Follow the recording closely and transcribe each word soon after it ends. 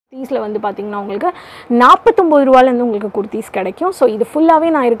kurthis வந்து பாத்தீங்கன்னா உங்களுக்கு 49 ரூபாயில இருந்து உங்களுக்கு kurthis கிடைக்கும். சோ இது ஃபுல்லாவே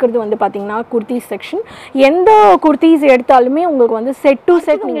நான் இருக்குது வந்து பாத்தீங்கன்னா kurthis செக்ஷன். எந்த kurthis எடுத்தாலுமே உங்களுக்கு வந்து செட் டு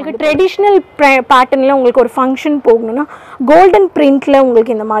செட் உங்களுக்கு ட்ரெடிஷனல் பேட்டர்ன்ல உங்களுக்கு ஒரு ஃபங்க்ஷன் போகணும்னா கோல்டன் பிரிண்ட்ல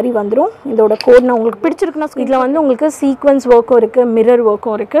உங்களுக்கு இந்த மாதிரி வந்துரும். இதோட கோட் நான் உங்களுக்கு பிடிச்சிருக்குனா இதுல வந்து உங்களுக்கு சீக்வென்ஸ் வர்க்கும் இருக்கு, மிரர்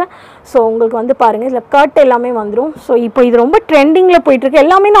வர்க்கும் இருக்கு. சோ உங்களுக்கு வந்து பாருங்க இதுல கட் எல்லாமே வந்துரும். சோ இப்போ இது ரொம்ப ட்ரெண்டிங்ல போயிட்டு இருக்கு.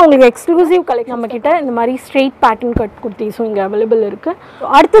 எல்லாமே நான் உங்களுக்கு எக்ஸ்க்ளூசிவ் கலெக்ஷன் நம்ம கிட்ட இந்த மாதிரி ஸ்ட்ரெயிட் பேட்டர்ன் கட் kurthis இங்க அவேலபிள் இருக்கு.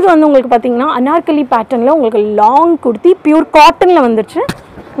 அடுத்து வந்து உங்களுக்கு பாத்தீங்கன்னா அனார்கலி பேட்டர்ன்ல உங்களுக்கு லாங் kurti பியூர் காட்டன்ல வந்துருச்சு.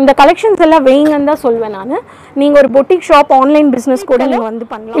 இந்த கலெக்ஷன்ஸ் எல்லாம் வெயிங்கன்னு தான் சொல்வேன் நான். நீங்க ஒரு பொட்டிக் ஷாப் ஆன்லைன் பிசினஸ் கூட நீங்க வந்து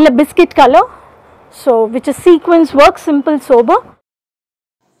பண்ணலாம். இல்ல biscuit colour so which is sequence work simple sober.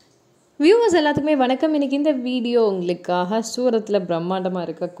 Viewers எல்லாத்துக்குமே வணக்கம். இன்னைக்கு இந்த வீடியோ உங்களுக்காக சூரத்தில் பிரம்மாண்டமாக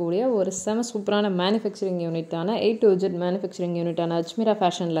இருக்கக்கூடிய ஒரு செம சூப்பரான manufacturing யூனிட்டான A to Z manufacturing யூனிட்டான Ajmera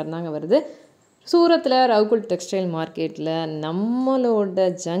ஃபேஷனில் இருந்தாங்க வருது. சூரத்தில் ரகுகுல் டெக்ஸ்டைல் மார்க்கெட்டில் நம்மளோட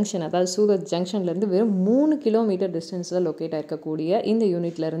ஜங்ஷன், அதாவது சூரத் ஜங்ஷன்லேருந்து வெறும் 3 கிலோமீட்டர் டிஸ்டன்ஸில் லொக்கேட் ஆகிருக்கக்கூடிய இந்த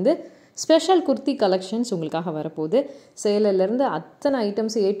யூனிட்லேருந்து ஸ்பெஷல் குர்த்தி கலெக்ஷன்ஸ் உங்களுக்காக வரப்போகுது. சேலையிலேருந்து அத்தனை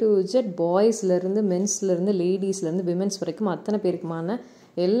items A to Z, பாய்ஸ்லேருந்து மென்ஸ்லேருந்து லேடிஸ்லேருந்து women's வரைக்கும் அத்தனை பேருக்குமான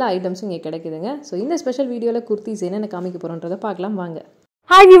எல்லா ஐட்டம்ஸும் இங்கே கிடைக்குதுங்க. ஸோ இந்த ஸ்பெஷல் வீடியோவில் குர்த்திஸ் என்னென்ன காமிக்க போகிறோன்றதை பார்க்கலாம் வாங்க.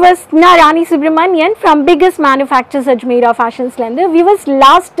 Hi viewers, நான் ராணி Subramanian from biggest manufacturers Ajmera Fashions லேருந்து. viewers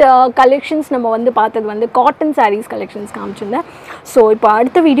last collections நம்ம வந்து பார்த்தது வந்து காட்டன் sarees collections காமிச்சிருந்தேன். ஸோ இப்போ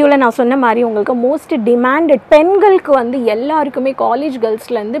அடுத்த வீடியோவில் நான் சொன்ன மாதிரி உங்களுக்கு மோஸ்ட் டிமாண்டட் பெண்களுக்கு வந்து எல்லாருக்குமே காலேஜ்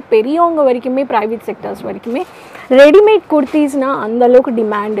கேர்ள்ஸ்லேருந்து பெரியவங்க வரைக்குமே ப்ரைவேட் செக்டர்ஸ் வரைக்குமே ரெடிமேட் குர்த்திஸ்னால் அந்தளவுக்கு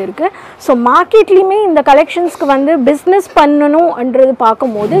டிமாண்ட் இருக்குது. ஸோ மார்க்கெட்லேயுமே இந்த கலெக்ஷன்ஸ்க்கு வந்து பிஸ்னஸ் பண்ணணுன்றது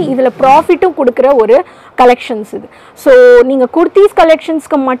பார்க்கும்போது இதில் ப்ராஃபிட்டும் கொடுக்குற ஒரு கலெக்ஷன்ஸ் இது. ஸோ நீங்கள் குர்த்திஸ்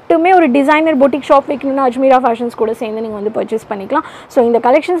கலெக்ஷன்ஸ்க்கு மட்டுமே ஒரு டிசைனர் பொட்டிக் ஷாப் வைக்கணும்னா அஜ்மீரா ஃபேஷன்ஸ் கூட சேர்ந்து நீங்கள் வந்து பர்ச்சேஸ் பண்ணிக்கலாம். ஸோ இந்த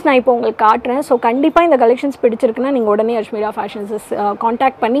கலெக்ஷன்ஸ் நான் இப்போ உங்களுக்கு காட்டுறேன். ஸோ கண்டிப்பாக இந்த கலெக்ஷன்ஸ் பிடிச்சிருக்குன்னா நீங்கள் உடனே அஜ்மீரா ஃபேஷன்ஸஸ்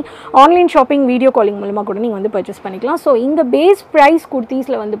காண்டாக்ட் பண்ணி ஆன்லைன் ஷாப்பிங் வீடியோ காலிங் மூலமாக கூட நீங்கள் வந்து பர்ச்சேஸ் பண்ணிக்கலாம். ஸோ இந்த பேஸ் ப்ரைஸ்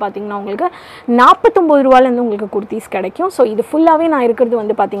குர்த்திஸில் வந்து பார்த்தீங்கன்னா உங்களுக்கு 49 ரூபாயிலேருந்து உங்களுக்கு kurtis கிடைக்கும். ஸோ இது ஃபுல்லாகவே நான் இருக்கிறது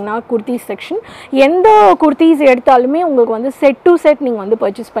வந்து பார்த்தீங்கன்னா kurtis செக்ஷன். எந்த kurtis எடுத்தாலுமே உங்களுக்கு வந்து செட் டு செட் நீங்கள் வந்து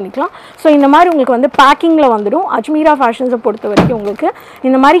பர்ச்சேஸ் பண்ணிக்கலாம். ஸோ இந்த மாதிரி உங்களுக்கு வந்து பேக்கிங்கில் வந்துடும். அஜ்மீரா ஃபேஷன்ஸை பொறுத்த வரைக்கும் உங்களுக்கு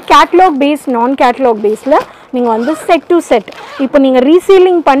இந்த மாதிரி கேட்லாக் பேஸ், நான் கேட்லாக் பேஸில் நீங்கள் வந்து செட் டு செட் இப்போ நீங்கள்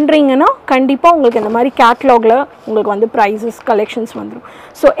ரீசேலிங் பண்ணுறீங்கன்னா கண்டிப்பாக உங்களுக்கு இந்த மாதிரி கேட்லாகில் உங்களுக்கு வந்து ப்ரைஸஸ் கலெக்ஷன்ஸ் வந்துடும்.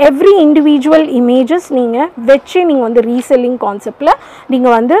 ஸோ எவ்ரி இண்டிவிஜுவல் இமேஜஸ் நீங்கள் வச்சு நீங்கள் வந்து ரீசேலிங் கான்செப்டில்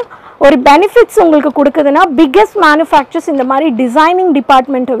நீங்கள் வந்து ஒரு பெனிஃபிட்ஸ் உங்களுக்கு கொடுக்குதுன்னா பிக்கஸ்ட் மேனுஃபேக்சர்ஸ் இந்த மாதிரி டிசைனிங்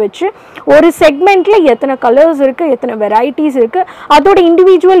டிபார்ட்மெண்ட்டை வச்சு ஒரு செக்மெண்ட்டில் எத்தனை கலர்ஸ் இருக்குது, எத்தனை வெரைட்டிஸ் இருக்குது, அதோட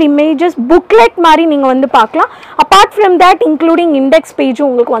இண்டிவிஜுவல் இமேஜஸ் புக்லெட் மாதிரி நீங்கள் வந்து பார்க்கலாம். Apart from that including index பேஜும்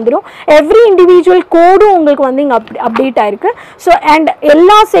உங்களுக்கு வந்துடும். எவ்ரி இண்டிவிஜுவல் கோடும் உங்களுக்கு வந்து இங்கே அப்டேட் ஆகிருக்கு. ஸோ அண்ட்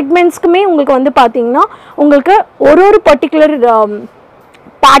எல்லா செக்மெண்ட்ஸ்க்குமே உங்களுக்கு வந்து பார்த்தீங்கன்னா உங்களுக்கு ஒரு பர்டிகுலர்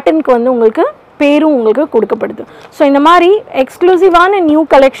பேட்டர்னுக்கு வந்து உங்களுக்கு பேரும் உங்களுக்கு கொடுக்கப்படுது. ஸோ இந்த மாதிரி எக்ஸ்க்ளூசிவான நியூ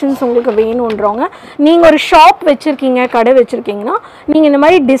கலெக்ஷன்ஸ் உங்களுக்கு வேணுன்றவங்க நீங்கள் ஒரு ஷாப் வச்சுருக்கீங்க, கடை வச்சுருக்கீங்கன்னா நீங்கள் இந்த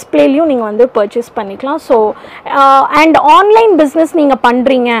மாதிரி டிஸ்பிளேலையும் நீங்கள் வந்து பர்ச்சேஸ் பண்ணிக்கலாம். ஸோ அண்ட் ஆன்லைன் பிஸ்னஸ் நீங்கள்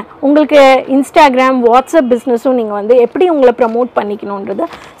பண்ணுறீங்க, உங்களுக்கு இன்ஸ்டாகிராம், வாட்ஸ்அப் பிஸ்னஸும் நீங்கள் வந்து எப்படி உங்களை ப்ரமோட் பண்ணிக்கணுன்றது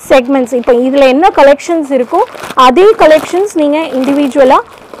செக்மெண்ட்ஸ் இப்போ இதில் என்ன கலெக்ஷன்ஸ் இருக்கோ அதே கலெக்ஷன்ஸ் நீங்கள்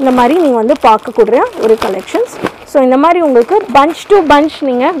இண்டிவிஜுவலாக இந்த மாதிரி நீங்கள் வந்து பார்க்கக்கூடிய ஒரு கலெக்ஷன்ஸ். ஸோ இந்த மாதிரி உங்களுக்கு பஞ்ச் டு பஞ்ச்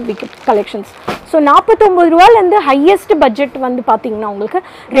நீங்கள் கலெக்ஷன்ஸ். ஸோ 49 ரூபாயிலேருந்து ஹையஸ்ட் பட்ஜெட் வந்து பார்த்தீங்கன்னா உங்களுக்கு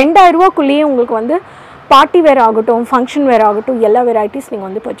 2000 ரூபாக்குள்ளேயே உங்களுக்கு வந்து பார்ட்டி வேர் ஆகட்டும், ஃபங்க்ஷன் வேர் ஆகட்டும், எல்லா வெரைட்டிஸ் நீங்கள்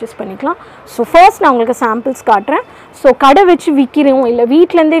வந்து பர்ச்சேஸ் பண்ணிக்கலாம். ஸோ ஃபர்ஸ்ட் நான் உங்களுக்கு சாம்பிள்ஸ் காட்டுறேன். ஸோ கடை வச்சு விற்கிறோம், இல்லை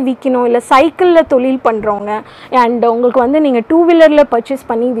வீட்டிலேருந்தே விற்கணும், இல்லை சைக்கிளில் தொழில் பண்ணுறவங்க அண்ட் உங்களுக்கு வந்து நீங்கள் 2 வீலரில் பர்ச்சேஸ்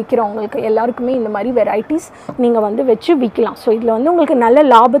பண்ணி விற்கிறவங்களுக்கு எல்லாருக்குமே இந்த மாதிரி வெரைட்டிஸ் நீங்கள் வந்து வச்சு விற்கலாம். ஸோ இதில் வந்து உங்களுக்கு நல்ல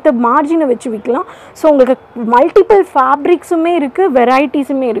லாபத்தை மார்ஜினை வச்சு விற்கலாம். ஸோ உங்களுக்கு மல்டிபிள் ஃபேப்ரிக்ஸுமே இருக்குது,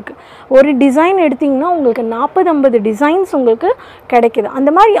 வெரைட்டிஸுமே இருக்குது. ஒரு டிசைன் எடுத்திங்கன்னா உங்களுக்கு 40-50 டிசைன்ஸ் உங்களுக்கு கிடைக்கிது. அந்த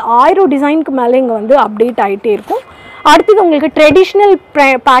மாதிரி 1000 டிசைனுக்கு மேலே இங்கே வந்து அப்டேட் ஆகிட்டே இருக்கும். அடுத்தது உங்களுக்கு ட்ரெடிஷ்னல்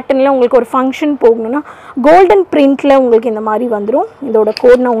பேட்டர்னில் உங்களுக்கு ஒரு ஃபங்க்ஷன் போகணுன்னா கோல்டன் பிரிண்ட்டில் உங்களுக்கு இந்த மாதிரி வந்துடும். இதோட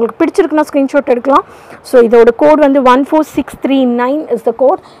கோட் நான் உங்களுக்கு பிடிச்சிருக்குன்னா ஸ்க்ரீன்ஷாட் எடுக்கலாம். ஸோ இதோட கோட் வந்து 14639 is the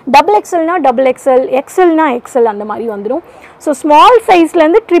code. XXLனா XXL, XLனா XL அந்த மாதிரி வந்துடும். ஸோ ஸ்மால்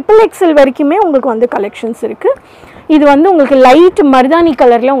சைஸ்லேருந்து XXL வரைக்குமே உங்களுக்கு வந்து கலெக்ஷன்ஸ் இருக்குது. இது வந்து உங்களுக்கு லைட் மருதாணி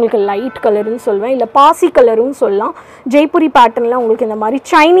கலரில் உங்களுக்கு லைட் கலர்னு சொல்வேன், இல்லை பாசி கலரும் சொல்லலாம். ஜெய்புரி பேட்டர்னில் உங்களுக்கு இந்த மாதிரி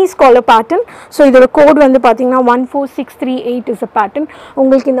சைனீஸ் காலர் பேட்டர்ன். ஸோ இதோட கோட் வந்து பார்த்தீங்கன்னா 14638 இஸ் அ பேட்டர்ன்.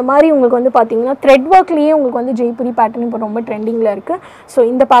 உங்களுக்கு இந்த மாதிரி உங்களுக்கு வந்து பார்த்தீங்கன்னா த்ரெட் ஒர்க்லேயே உங்களுக்கு வந்து ஜெய்புரி பேட்டர்ன் இப்போ ரொம்ப ட்ரெண்டிங்கில் இருக்குது. ஸோ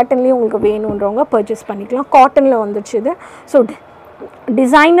இந்த பேட்டர்ன்லேயே உங்களுக்கு வேணுன்றவங்க பர்ச்சேஸ் பண்ணிக்கலாம். காட்டனில் வந்துச்சு இது. ஸோ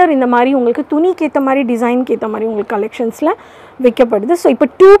டிசைனர் இந்த மாதிரி உங்களுக்கு துணிக்கு ஏற்ற மாதிரி டிசைனுக்கு ஏற்ற மாதிரி உங்களுக்கு கலெக்ஷன்ஸில் விற்கப்படுது. ஸோ இப்போ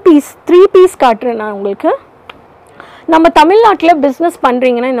 2 பீஸ் 3 பீஸ் காட்டுறேன் நான் உங்களுக்கு. நம்ம தமிழ்நாட்டில் பிஸ்னஸ்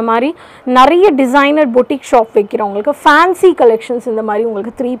பண்ணுறீங்கன்னா இந்த மாதிரி நிறைய designer boutique shop வைக்கிறவங்களுக்கு fancy collections இந்த மாதிரி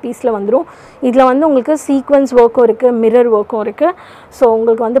உங்களுக்கு 3 பீஸில் வந்துடும். இதில் வந்து உங்களுக்கு சீக்வன்ஸ் ஒர்க்கும் இருக்குது, மிரர் ஒர்க்கும் இருக்குது. ஸோ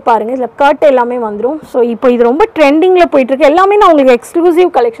உங்களுக்கு வந்து பாருங்கள் இதில் கட் எல்லாமே வந்துடும். ஸோ இப்போ இது ரொம்ப ட்ரெண்டிங்கில் போயிட்டுருக்கு. எல்லாமே நான் உங்களுக்கு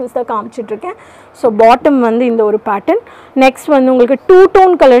எக்ஸ்க்ளூசிவ் கலெக்ஷன்ஸ் தான் காமிச்சிட்ருக்கேன். ஸோ பாட்டம் வந்து இந்த ஒரு பேட்டர்ன். நெக்ஸ்ட் வந்து உங்களுக்கு 2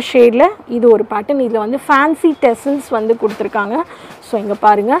 டோன் கலர் ஷேடில் இது ஒரு பேட்டர்ன். இதில் வந்து ஃபேன்சி டெசல்ஸ் வந்து கொடுத்துருக்காங்க. ஸோ இங்கே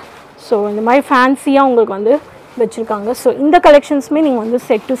பாருங்கள். ஸோ இந்த மாதிரி ஃபேன்சியாக உங்களுக்கு வந்து வச்சுருக்காங்க. ஸோ இந்த கலெக்ஷன்ஸுமே நீங்கள் வந்து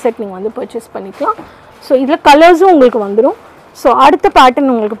செட் டு செட் நீங்கள் வந்து பர்ச்சேஸ் பண்ணிக்கலாம். ஸோ இதில் கலர்ஸும் உங்களுக்கு வந்துடும். ஸோ அடுத்த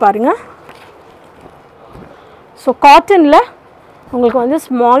பேட்டர்ன் உங்களுக்கு பாருங்கள். ஸோ காட்டனில் உங்களுக்கு வந்து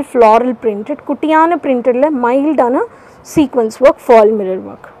ஸ்மால் ஃப்ளாரல் பிரிண்டட், குட்டியான பிரிண்டடில் மைல்டான sequence work, fall mirror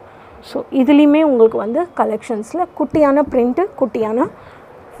work. So இதுலேயுமே உங்களுக்கு வந்து கலெக்ஷன்ஸில் குட்டியான பிரிண்ட்டு, குட்டியான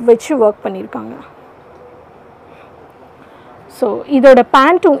வச்சு ஒர்க் பண்ணியிருக்காங்க. ஸோ இதோட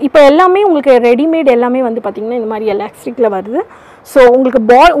பேண்ட்டும் இப்போ எல்லாமே உங்களுக்கு ரெடிமேட் எல்லாமே வந்து பார்த்திங்கன்னா இந்த மாதிரி எலாஸ்டிக்கில் வருது. ஸோ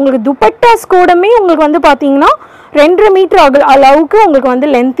உங்களுக்கு துப்பட்டாஸ் கூடமே உங்களுக்கு வந்து பார்த்திங்கன்னா 2.5 மீட்டர் அளவுக்கு உங்களுக்கு வந்து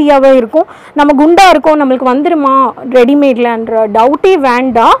லென்த்தியாகவே இருக்கும். நம்ம குண்டாக இருக்கும், நம்மளுக்கு வந்துடுமா ரெடிமேட்லன்ற டவுட்டே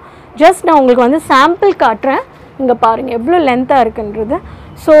வேண்டாம். ஜஸ்ட் நான் உங்களுக்கு வந்து சாம்பிள் காட்டுறேன். இங்கே பாருங்கள் எவ்வளோ லென்த்தாக இருக்குன்றது.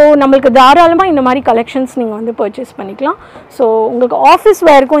 ஸோ நம்மளுக்கு தாராளமாக இந்த மாதிரி கலெக்ஷன்ஸ் நீங்கள் வந்து பர்ச்சேஸ் பண்ணிக்கலாம். ஸோ உங்களுக்கு ஆஃபீஸ்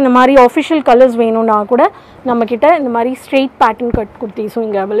வேர்க்கும் இந்த மாதிரி ஆஃபிஷியல் கலர்ஸ் வேணும்னா கூட நம்மக்கிட்ட இந்த மாதிரி ஸ்ட்ரெயிட் பேட்டர்ன் கட் குர்த்திஸும்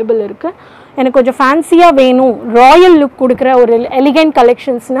இங்கே அவைலபிள் இருக்குது. எனக்கு கொஞ்சம் ஃபேன்சியாக வேணும், ராயல் லுக் கொடுக்குற ஒரு elegant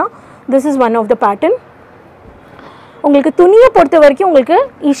கலெக்ஷன்ஸ்னால் this is one of the pattern. உங்களுக்கு துணியை பொறுத்த வரைக்கும் உங்களுக்கு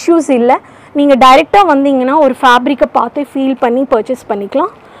இஷ்யூஸ் இல்லை. நீங்கள் டைரெக்டாக வந்தீங்கன்னா ஒரு ஃபேப்ரிக்கை பார்த்து ஃபீல் பண்ணி பர்ச்சேஸ்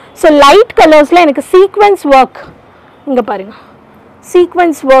பண்ணிக்கலாம். ஸோ லைட் கலர்ஸில் எனக்கு சீக்வன்ஸ் ஒர்க் இங்கே பாருங்கள்,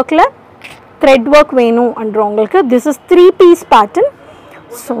 சீக்வன்ஸ் ஒர்க்கில் thread work வேணும்ன்றவங்களுக்கு this is 3 piece pattern.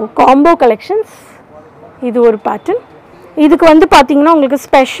 So combo collections இது ஒரு பேட்டர்ன். இதுக்கு வந்து பார்த்திங்கன்னா உங்களுக்கு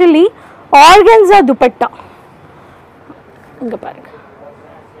ஸ்பெஷலி ஆர்கன்ஸா துப்பட்டா இங்கே பாருங்கள்.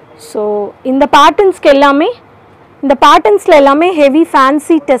 ஸோ இந்த பேட்டர்ன்ஸ்க்கு எல்லாமே இந்த பேட்டர்ன்ஸில் எல்லாமே ஹெவி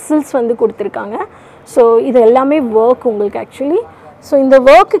ஃபேன்சி டெசல்ஸ் வந்து கொடுத்துருக்காங்க. ஸோ இது எல்லாமே ஒர்க் உங்களுக்கு ஆக்சுவலி. ஸோ இந்த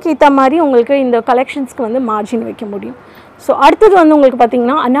ஒர்க்குக்கு ஏற்ற மாதிரி உங்களுக்கு இந்த கலெக்ஷன்ஸ்க்கு வந்து மார்ஜின் வைக்க முடியும். ஸோ அடுத்தது வந்து உங்களுக்கு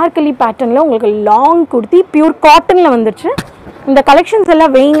பார்த்திங்கன்னா அனார்கலி பேட்டர்னில் உங்களுக்கு லாங் குர்த்தி பியூர் காட்டனில் வந்துடுச்சு. இந்த கலெக்ஷன்ஸ்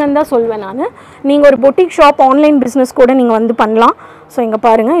எல்லாம் வைங்கன்னு தான் சொல்வேன் நான். நீங்கள் ஒரு பொட்டிக் ஷாப் ஆன்லைன் பிஸ்னஸ் கூட நீங்கள் வந்து பண்ணலாம். ஸோ இங்கே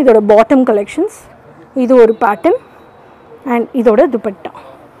பாருங்கள் இதோட பாட்டம் கலெக்ஷன்ஸ், இது ஒரு பேட்டர்ன் அண்ட் இதோட துப்பட்டா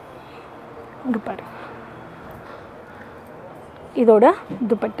இங்கே பாருங்கள், இதோட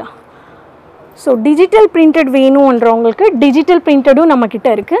dupatta. So digital printed வேணுன்றவங்களுக்கு digital பிரிண்டடும் நம்மக்கிட்ட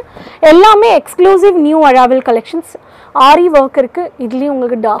இருக்குது. எல்லாமே எக்ஸ்க்ளூசிவ் நியூ அராவல் கலெக்ஷன்ஸ். ஆரி ஒர்க் இருக்குது, இதுலேயும்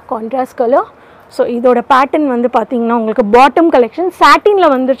உங்களுக்கு டார்க் கான்ட்ராஸ்ட் கலர். ஸோ இதோட பேட்டர்ன் வந்து பார்த்திங்கன்னா உங்களுக்கு பாட்டம் கலெக்ஷன்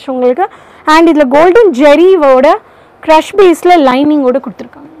சாட்டினில் வந்துருச்சு உங்களுக்கு. அண்ட் இதில் கோல்டன் ஜெரியோட க்ரஷ் பேஸில் லைனிங்கோடு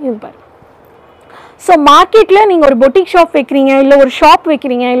கொடுத்துருக்காங்க. இது பாருங்கள். ஸோ மார்க்கெட்டில் நீங்கள் ஒரு பொட்டிக் ஷாப் வைக்கிறீங்க, இல்லை ஒரு ஷாப்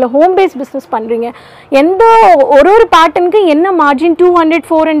வைக்கிறீங்க, இல்லை ஹோம் பேஸ் பிஸ்னஸ் பண்ணுறீங்க, எந்த ஒரு பேட்டர்னுக்கு என்ன மார்ஜின்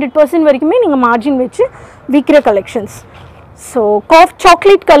 200-400% வரைக்குமே நீங்கள் மார்ஜின் வச்சு விற்கிற கலெக்ஷன்ஸ். ஸோ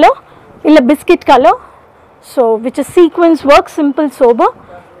சாக்லேட் கலர் இல்லை biscuit colour. So which sequence work, simple sober.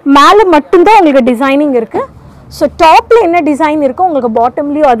 மேலே மட்டும்தான் உங்களுக்கு டிசைனிங் இருக்குது. ஸோ டாப்பில் என்ன டிசைன் இருக்கோ உங்களுக்கு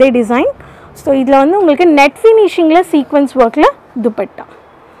பாட்டம்லேயும் அதே டிசைன். ஸோ இதில் வந்து உங்களுக்கு நெட் ஃபினிஷிங்கில் சீக்வன்ஸ் ஒர்க்கில் துப்பட்டா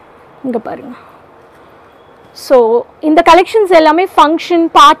இங்கே பாருங்கள். ஸோ இந்த கலெக்ஷன்ஸ் எல்லாமே ஃபங்க்ஷன்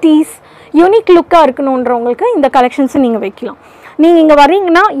பார்ட்டிஸ் யூனிக் லுக்காக இருக்கணுன்றவங்களுக்கு இந்த கலெக்ஷன்ஸை நீங்கள் வைக்கலாம். நீங்கள் இங்கே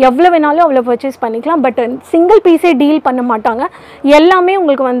வரீங்கன்னா எவ்வளோ வேணாலும் அவ்வளோ பர்ச்சேஸ் பண்ணிக்கலாம். பட் சிங்கிள் பீஸே டீல் பண்ண மாட்டாங்க. எல்லாமே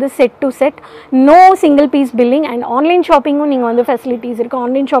உங்களுக்கு வந்து set to set, no single piece billing. And online ஷாப்பிங்கும் நீங்கள் வந்து ஃபெசிலிட்டிஸ் இருக்குது.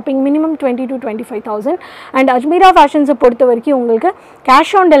 Online shopping minimum 20,000 to 25,000. And Ajmera ஃபேஷன்ஸை பொறுத்த வரைக்கும் உங்களுக்கு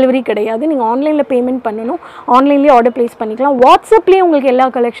கேஷ் ஆன் டெலிவரி கிடையாது. நீங்கள் ஆன்லைனில் பேமெண்ட் பண்ணணும், ஆன்லைன்லேயே ஆர்டர் ப்ளேஸ் பண்ணிக்கலாம். வாட்ஸ்அப்லேயே உங்களுக்கு எல்லா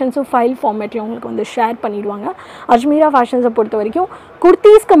கலெக்ஷன்ஸும் ஃபைல் ஃபார்மேட்டில் உங்களுக்கு வந்து ஷேர் பண்ணிடுவாங்க. அஜ்மீரா ஃபேஷன்ஸை பொறுத்த வரைக்கும்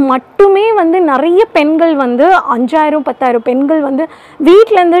குர்த்தீஸ்க்கு மட்டுமே வந்து நிறைய பெண்கள் வந்து 5,000-10,000 பெண்கள் வந்து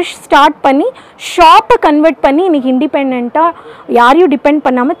வீட்டிலேருந்து ஸ்டார்ட் பண்ணி ஷாப்பை கன்வெர்ட் பண்ணி இன்றைக்கி இண்டிபெண்ட்டாக யாரையும் டிபெண்ட்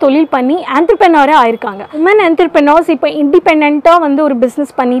பண்ணாமல் தொழில் பண்ணி ஆண்டர்ப்ரெனராக ஆயிருக்காங்க. உமன் ஆண்டர்ப்ரெனர்ஸ் இப்போ இண்டிபெண்ட்டாக வந்து ஒரு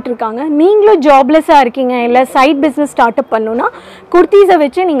பிஸ்னஸ் பண்ணிகிட்டு இருக்காங்க. நீங்களும் ஜாப்லெஸ்ஸாக இருக்கீங்க, இல்லை சைட் பிஸ்னஸ் ஸ்டார்ட் அப் பண்ணணுன்னா குர்த்தீஸை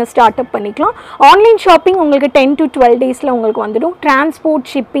வச்சு நீங்கள் ஸ்டார்ட் அப் பண்ணிக்கலாம். ஆன்லைன் ஷாப்பிங் உங்களுக்கு 10 to 12 டேஸில் உங்களுக்கு வந்துடும். டிரான்ஸ்போர்ட்,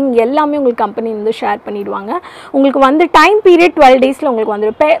 ஷிப்பிங் எல்லாமே உங்களுக்கு கம்பெனி வந்து ஷேர் பண்ணிடுவாங்க. உங்களுக்கு வந்து டைம் பீரியட் 12 டேஸில் உங்களுக்கு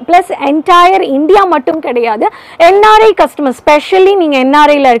வந்துடும். ப்ளஸ் என்டையர் இந்தியா மட்டும் கிடையாது, என்ஆர்ஐ கஸ்டமர்ஸ் ஸ்பெஷலி நீங்கள்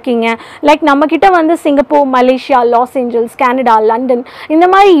என்ஆர்ஐயில் இருக்கீங்க, லைக் நம்மக்கிட்ட வந்து Singapore, Malaysia, Los Angeles, Canada, London, இந்த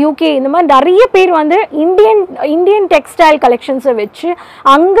மாதிரி யூகே, இந்த மாதிரி நிறைய பேர் வந்து இந்தியன் டெக்ஸ்டைல் கலெக்ஷன்ஸை வச்சு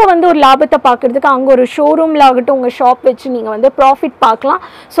அங்கே வந்து ஒரு லாபத்தை பார்க்குறதுக்கு அங்கே ஒரு ஷோரூமில் ஆகட்டும் உங்கள் ஷாப் வச்சு நீங்கள் வந்து ப்ராஃபிட் பார்க்கலாம்.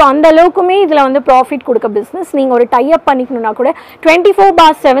 ஸோ அந்த அளவுக்குமே இதில் வந்து ப்ராஃபிட் கொடுக்க பிஸ்னஸ். நீங்கள் ஒரு டைப் பண்ணிக்கணுன்னா கூட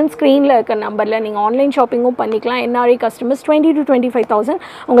 24/7 ஸ்க்ரீனில் இருக்க நம்பரில் நீங்கள் ஆன்லைன் ஷாப்பிங்கும் பண்ணிக்கலாம். என்ஆர்ஐ கஸ்டமர்ஸ் 20,000 to 25,000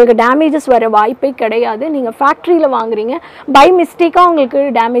 உங்களுக்கு டேமேஜஸ் வர வாய்ப்பே கிடையாது. நீங்கள் ஃபேக்ட்ரியில் வாங்குறீங்க, பை மிஸ்டேக்காக உங்களுக்கு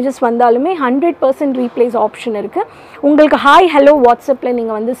டேமேஜஸ் வந்தாலுமே 100% ரீப்ளேஸ் ஆப்ஷன் இருக்குது. உங்களுக்கு ஹாய் ஹலோ வாட்ஸ்அப்பில்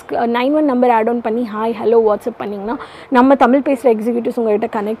நீங்கள் வந்து 91 நம்பர் ஆட் ஆன் பண்ணி ஹாய் ஹலோ வாட்ஸ்அப் பண்ணிங்கன்னா நம்ம தமிழ் பேசுகிற எக்ஸிக்யூட்டிவ்ஸ் உங்கள்கிட்ட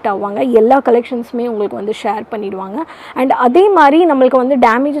கனெக்ட் ஆவாங்க. எல்லா கலெக்ஷன்ஸுமே உங்களுக்கு வந்து ஷேர் பண்ணிடுவாங்க. அண்ட் அதே மாதிரி நம்மளுக்கு வந்து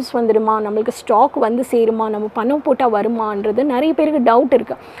டேமேஜஸ் வந்துடுமா, நம்மளுக்கு ஸ்டாக் வந்து சேருமா, நம்ம பணம் போட்டால் வருமானது நிறைய பேருக்கு டவுட்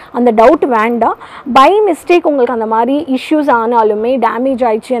இருக்குது. அந்த டவுட் வேண்டாம். பை மிஸ்டேக் உங்களுக்கு அந்த மாதிரி இஷ்யூஸ் ஆனாலுமே டேமேஜ்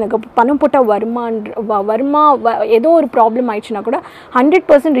ஆயிடுச்சு, எனக்கு பணம் போட்டால் ஏதோ ஒரு ப்ராப்ளம் ஆயிடுச்சுன்னா கூட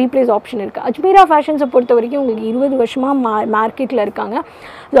 100% ரீப்ளேஸ் ஆப்ஷன் இருக்குது. அஜ்மீரா ஃபேஷன்ஸை பொறுத்த வரைக்கும் உங்களுக்கு 20 வருஷமாக மார்க்கெட்டில் இருக்காங்க.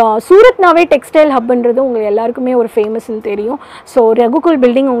 சூரத்னாவே டெக்ஸ்டைல் ஹப்ன்றது உங்களுக்கு எல்லாருக்குமே ஒரு ஃபேமஸ்ன்னு தெரியும். ஸோ ரகுகுல்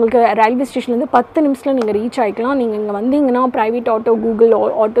பில்டிங் உங்களுக்கு ரயில்வே ஸ்டேஷன்லேருந்து 10 நிமிஷத்தில் நீங்கள் ரீச் ஆகிக்கலாம். நீங்கள் இங்கே வந்தீங்கன்னா ப்ரைவேட் ஆட்டோ, கூகுள்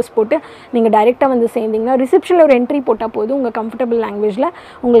ஆட்டோஸ் போட்டு நீங்கள் டைரெக்டாக வந்து சேர்ந்தீங்கன்னா ரிசப்ஷனில் ஒரு என்ட்ரி போட்டால் போதும். உங்கள் கம்ஃபர்டபுள் லாங்குவேஜில்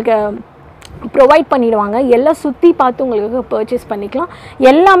உங்களுக்கு ப்ரொவைட் பண்ணிடுவாங்க. எல்லாம் சுற்றி பார்த்து உங்களுக்கு பர்ச்சேஸ் பண்ணிக்கலாம்.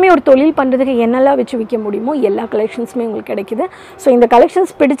 எல்லாமே ஒரு தொழில் பண்ணுறதுக்கு என்னெல்லாம் வச்சு விற்க முடியுமோ எல்லா கலெக்ஷன்ஸுமே உங்களுக்கு கிடைக்குது. ஸோ இந்த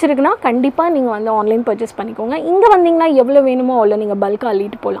கலெக்ஷன்ஸ் பிடிச்சிருக்குன்னா கண்டிப்பாக நீங்கள் வந்து ஆன்லைன் பர்ச்சேஸ் பண்ணிக்கோங்க. இங்கே வந்தீங்கன்னா எவ்வளோ வேணுமோ அவ்வளோ நீங்கள் பல்காக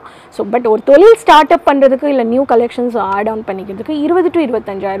அள்ளிட்டு போகலாம். ஸோ பட் ஒரு தொழில் ஸ்டார்ட் அப் பண்ணுறதுக்கு இல்லை நியூ கலெக்ஷன்ஸ் ஆட் ஆன் பண்ணிக்கிறதுக்கு 20,000 to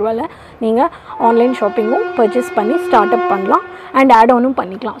 25,000 நீங்கள் ஆன்லைன் ஷாப்பிங்கும் பர்ச்சேஸ் பண்ணி ஸ்டார்ட் அப் பண்ணலாம் அண்ட் ஆட் ஆனும்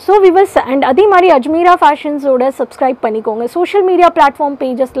பண்ணிக்கலாம். ஸோ விவர்ஸ், அண்ட் அதே மாதிரி அஜ்மீரா ஃபேஷன்ஸோட சப்ஸ்கிரைப் பண்ணிக்கோங்க. Social media platform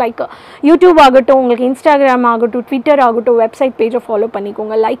pages like YouTube ஆகட்டும், உங்களுக்கு இன்ஸ்டாகிராம் ஆகட்டும், ட்விட்டர் ஆகட்டும், வெப்சைட் பேஜை ஃபாலோ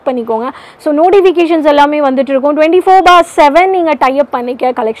பண்ணிக்கோங்க, லைக் பண்ணிக்கோங்க. ஸோ நோட்டிஃபிகேஷன்ஸ் எல்லாமே வந்துட்டு இருக்கும். 24/7 நீங்கள் டைப்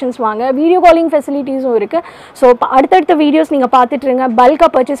பண்ணிக்க கலெக்ஷன்ஸ் வாங்க. வீடியோ காலிங் ஃபெசிலிட்டிஸும் இருக்குது. ஸோ அடுத்தடுத்த வீடியோஸ் நீங்கள் பார்த்துட்டுருங்க,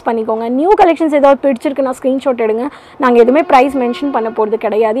 பல்காக பர்ச்சேஸ் பண்ணிக்கோங்க. நியூ கலெக்ஷன்ஸ் ஏதாவது பிடிச்சிருக்குன்னா ஸ்க்ரீன்ஷாட் எடுங்க. நாங்கள் எதுவுமே ப்ரைஸ் மென்ஷன் பண்ண போகிறது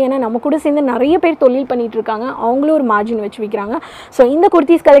கிடையாது. ஏன்னா நம்ம கூட சேர்ந்து நிறைய பேர் தொழில் பண்ணிட்டு இருக்காங்க, அவங்களும் ஒரு மார்ஜின் வச்சு விற்கிறாங்க. ஸோ இந்த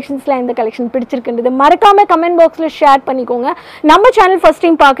குர்த்திஸ் கலெக்ஷன்ஸில் எந்த கலெக்ஷன் பிடிச்சிருக்குன்றது மறக்காமல் கமெண்ட் பாக்ஸில் ஷேர் பண்ணிக்கோங்க. நம்ம சேனல் ஃபஸ்ட்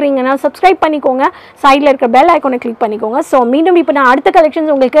டைம் பார்க்குறீங்கன்னா சப்ஸ்கிரைப் பண்ணிக்கோங்க, சைடில் இருக்கிற பெல் ஐக்கானை கிளிக் பண்ணிக்கோங்க. ஸோ மீண்டும் இப்போ நான் அடுத்த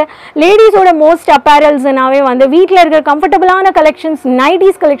கலெக்ஷன்ஸ் உங்களுக்கு லேடிஸோட மோஸ்ட் அப்பேரல்ஸ்னாவே வந்து வீட்டில் இருக்கிற கம்ஃபர்டபுளான கலெக்ஷன்ஸ்,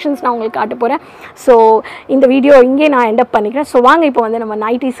 நைட்டிஸ் கலெக்ஷன்ஸ் நான் உங்களுக்கு காட்ட போகிறேன். ஸோ இந்த வீடியோ இங்கே நான் எண்ட் அப் பண்ணிக்கிறேன். ஸோ வாங்க இப்போ வந்து நம்ம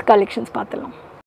நைட்டிஸ் கலெக்ஷன்ஸ் பார்த்துடலாம்.